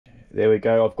There we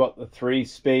go, I've got the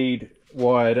 3-speed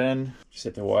wired in. Just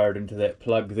have to wire it into that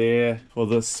plug there. For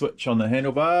this switch on the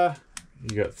handlebar,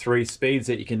 you've got 3 speeds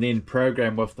that you can then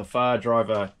program with the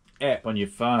FarDriver app on your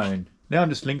phone. Now I'm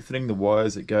just lengthening the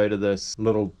wires that go to this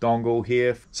little dongle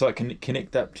here so it can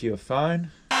connect up to your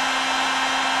phone.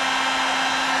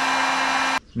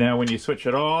 Now when you switch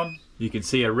it on, you can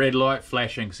see a red light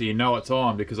flashing, so you know it's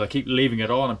on, because I keep leaving it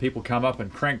on and people come up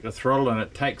and crank the throttle and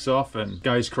it takes off and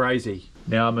goes crazy.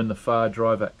 Now I'm in the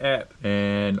FarDriver app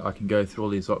and I can go through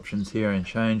all these options here and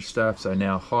change stuff. So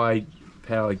now high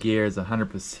power gear is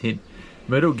 100%.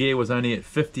 Middle gear was only at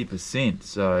 50%,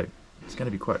 so it's going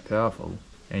to be quite powerful.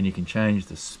 And you can change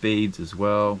the speeds as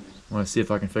well. I want to see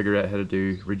if I can figure out how to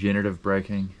do regenerative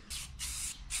braking.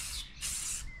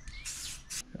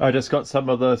 I just got some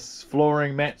of this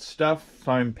flooring mat stuff,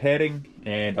 foam padding,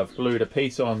 and I've glued a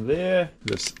piece on there.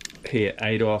 This here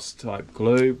ADOS type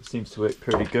glue seems to work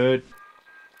pretty good.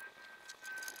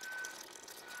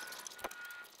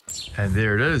 And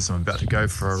there it is, I'm about to go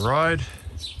for a ride.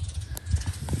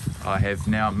 I have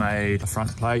now made a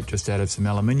front plate just out of some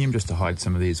aluminium just to hide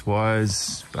some of these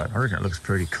wires, but I reckon it looks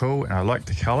pretty cool and I like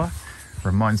the colour.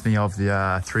 Reminds me of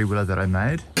the three-wheeler that I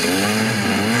made.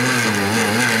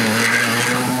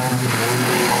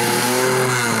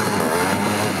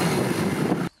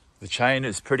 The chain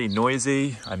is pretty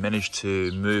noisy. I managed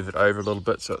to move it over a little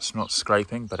bit so it's not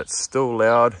scraping, but it's still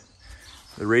loud.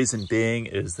 The reason being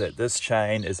is that this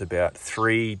chain is about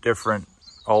 3 different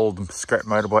old scrap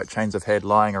motorbike chains I've had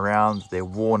lying around. They're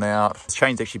worn out. This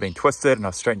chain's actually been twisted and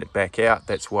I've straightened it back out.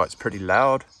 That's why it's pretty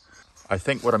loud. I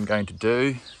think what I'm going to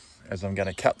do is I'm going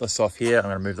to cut this off here. I'm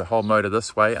going to move the whole motor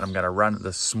this way and I'm going to run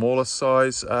the smaller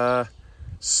size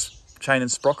chain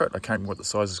and sprocket. I can't remember what the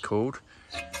size is called.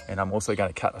 And I'm also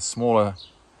going to cut a smaller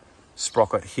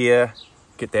sprocket here,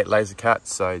 get that laser cut,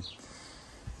 so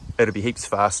it'll be heaps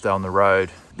faster on the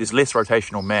road. There's less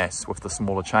rotational mass with the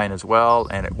smaller chain as well,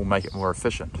 and it will make it more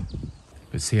efficient.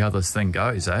 Let's see how this thing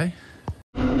goes, eh?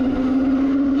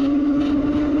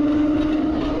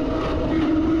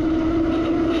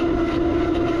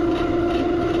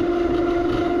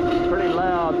 Pretty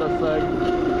loud, this thing.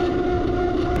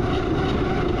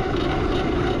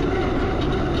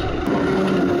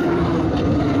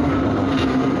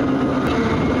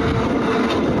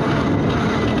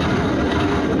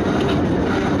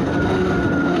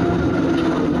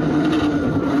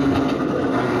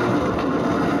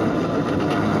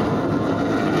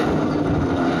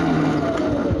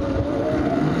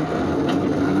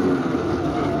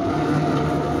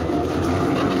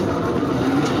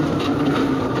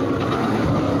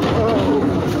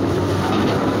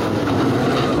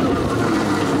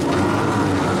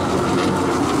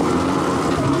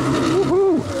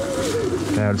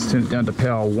 I'll just turn it down to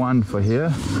power 1 for here.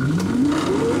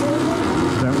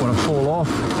 Don't want to fall off.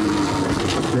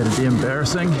 That'd be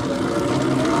embarrassing.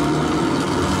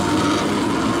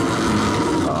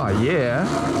 Oh yeah.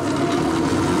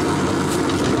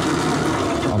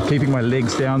 I'm keeping my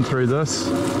legs down through this.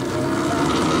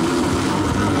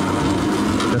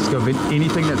 Just got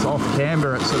anything that's off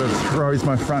camber, it sort of throws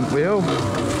my front wheel.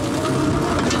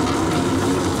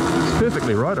 It's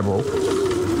perfectly rideable.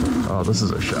 Oh, this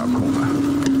is a sharp corner.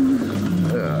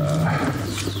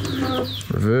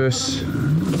 Reverse.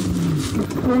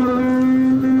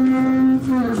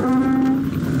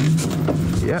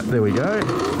 Yeah, there we go.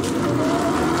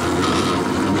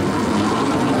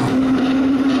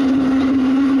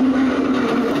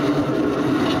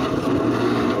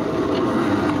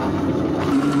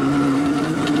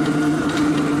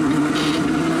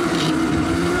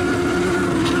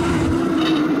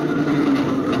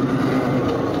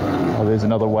 Oh, there's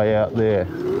another way out there.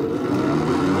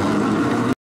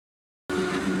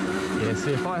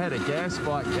 See, if I had a gas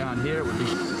bike down here, it would be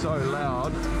so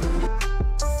loud.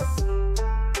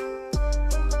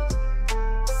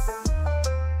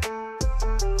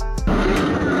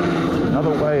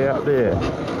 Another way out there.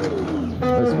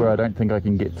 That's where I don't think I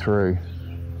can get through.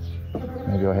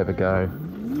 Maybe I'll have a go.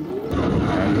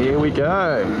 And here we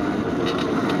go.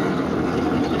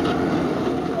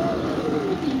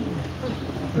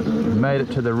 Made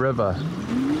it to the river.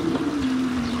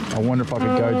 I wonder if I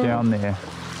could go down there.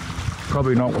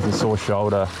 Probably not with a sore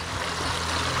shoulder.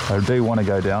 I do want to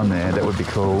go down there, that would be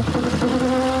cool.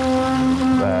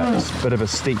 But it's a bit of a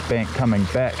steep bank coming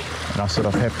back and I sort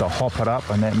of have to hop it up,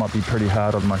 and that might be pretty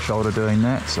hard on my shoulder doing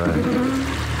that, so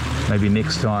maybe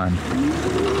next time.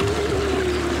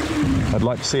 I'd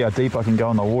like to see how deep I can go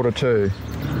in the water too.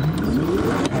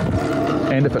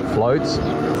 And if it floats,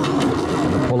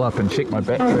 I'll pull up and check my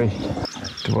battery.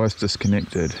 Device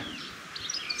disconnected.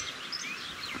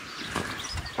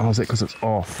 Oh, is that because it's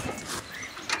off?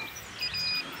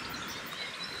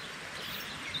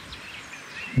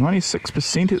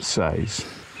 96% it says.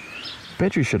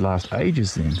 Battery should last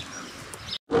ages then.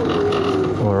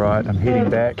 Alright, I'm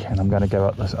heading back and I'm going to go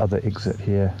up this other exit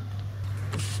here.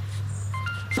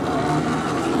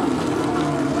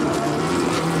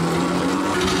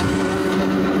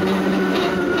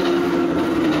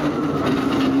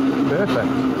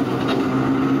 Perfect.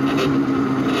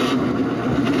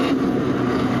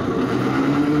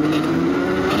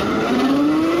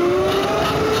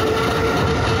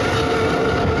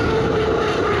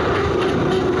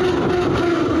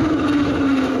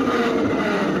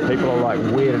 People are like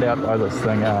weirded out by this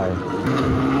thing, eh?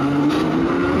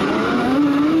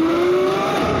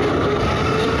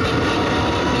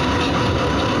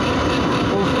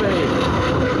 Full speed.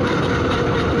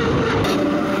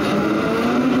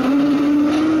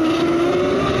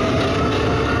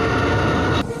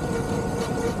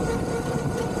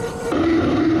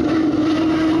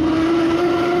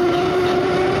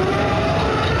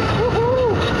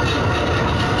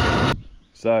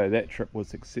 So that trip was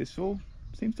successful.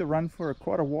 Seems to run for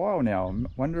quite a while now. I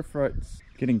wonder if it's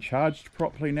getting charged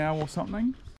properly now or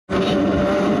something.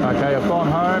 Okay, I've gone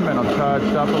home and I've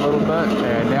charged up a little bit,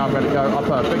 and now I'm going to go up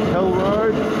a big hill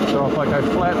road, so if I go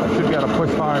flat I should be able to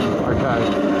push home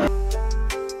okay.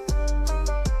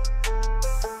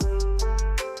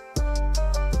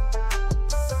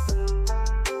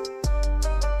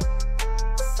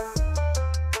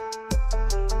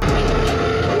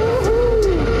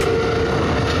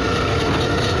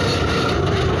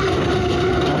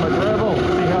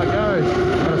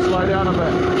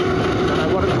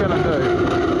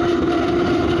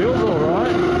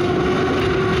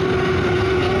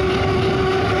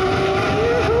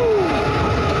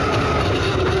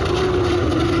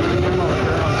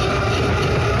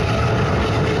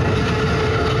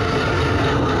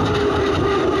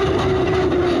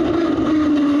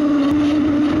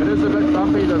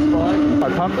 I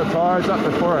pumped the tyres up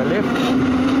before I left,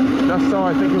 just so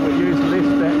I think it would use less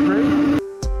battery.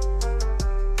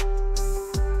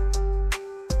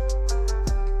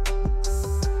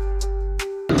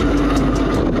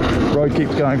 Road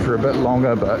keeps going for a bit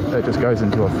longer, but it just goes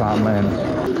into a farmland.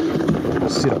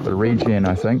 Set up the regen,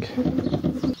 I think.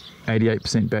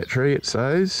 88% battery it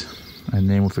says. And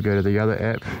then if we go to the other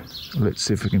app, let's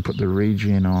see if we can put the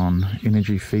regen on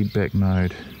energy feedback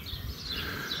mode.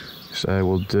 So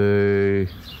we'll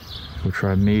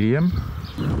try medium.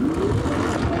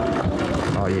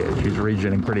 Oh yeah, she's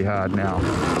regening pretty hard now.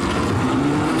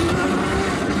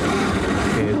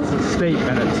 Yeah, it's steep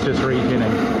and it's just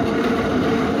regening.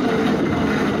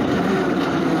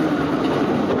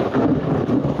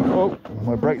 Oh,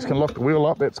 my brakes can lock the wheel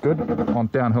up, that's good. On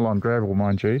downhill on gravel,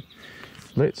 mind you.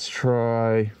 Let's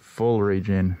try full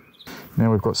regen. Now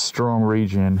we've got strong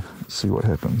regen. Let's see what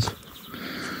happens.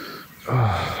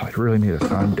 Oh, I really need a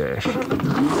phone dash.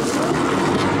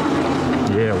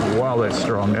 Yeah, wow, that's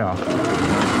strong now.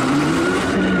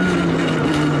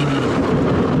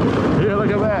 Yeah,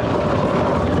 look at that.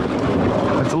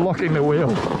 It's locking the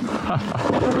wheel.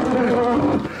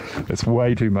 It's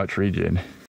way too much regen.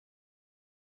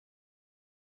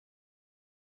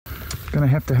 Gonna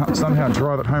have to somehow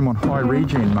drive it home on high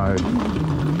regen mode.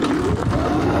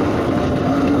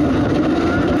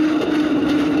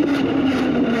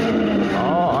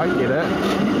 I get it.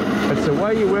 It's the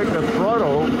way you work the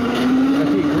throttle. If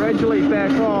you gradually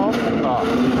back off, it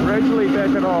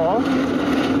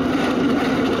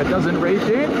doesn't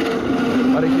regen.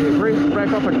 But if you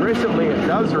back off aggressively, it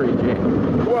does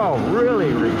regen. Wow,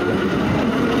 really regen.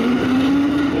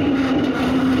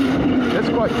 That's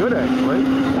quite good actually.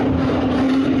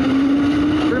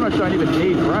 Pretty much don't even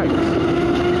need brakes.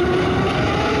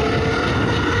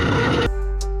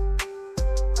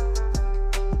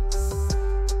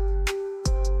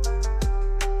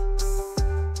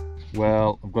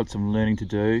 Well, I've got some learning to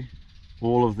do.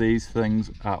 All of these things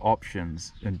are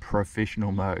options in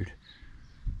professional mode.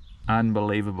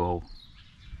 Unbelievable.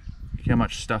 Look how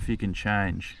much stuff you can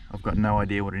change. I've got no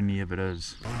idea what any of it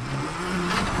is.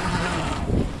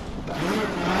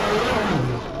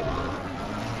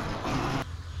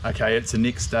 Okay, it's the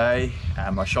next day.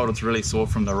 My shoulder's really sore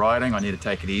from the riding. I need to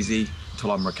take it easy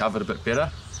until I'm recovered a bit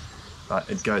better. But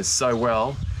it goes so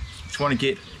well. Just want to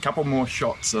get a couple more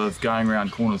shots of going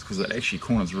around corners because it actually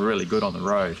corners really good on the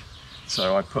road.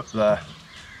 So I put the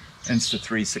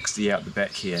Insta360 out the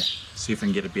back here, see if I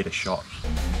can get a better shot.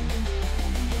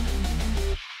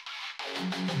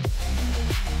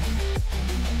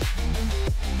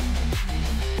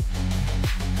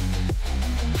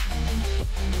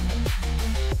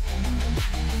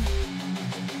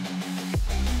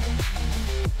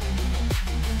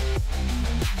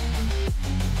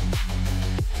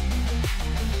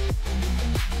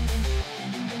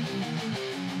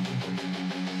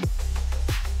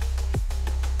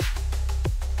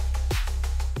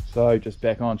 So just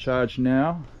back on charge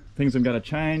now. Things I'm going to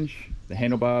change: the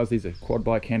handlebars. These are quad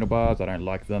bike handlebars. I don't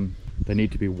like them. They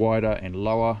need to be wider and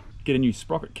lower. Get a new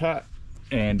sprocket cut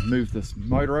and move this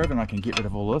motor over, and I can get rid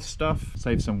of all this stuff,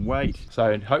 save some weight.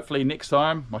 So hopefully next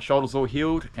time my shoulder's all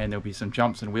healed and there'll be some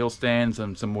jumps and wheel stands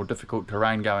and some more difficult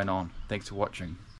terrain going on. Thanks for watching.